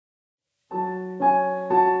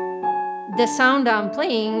The sound I'm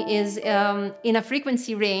playing is in a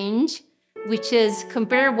frequency range which is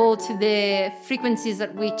comparable to the frequencies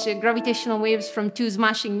at which gravitational waves from two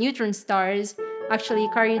smashing neutron stars actually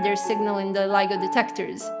carry their signal in the LIGO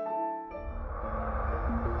detectors.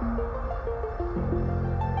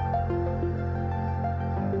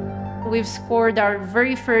 We've scored our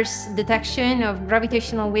very first detection of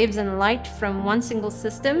gravitational waves and light from one single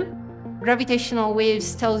system. Gravitational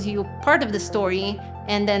waves tells you part of the story,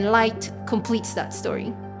 and then light completes that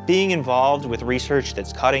story. Being involved with research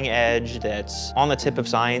that's cutting edge, that's on the tip of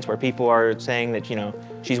science, where people are saying that,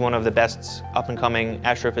 she's one of the best up-and-coming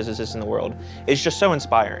astrophysicists in the world, is just so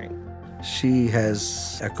inspiring. She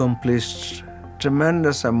has accomplished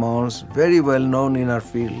tremendous amounts, very well known in her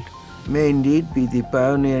field, may indeed be the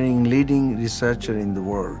pioneering leading researcher in the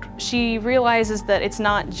world. She realizes that it's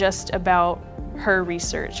not just about her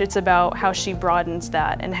research, it's about how she broadens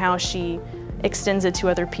that and how she extends it to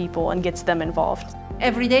other people and gets them involved.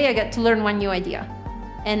 Every day I get to learn one new idea.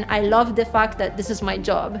 And I love the fact that this is my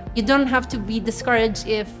job. You don't have to be discouraged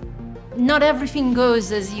if not everything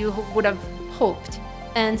goes as you would have hoped.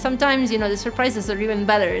 And sometimes, the surprises are even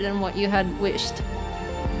better than what you had wished.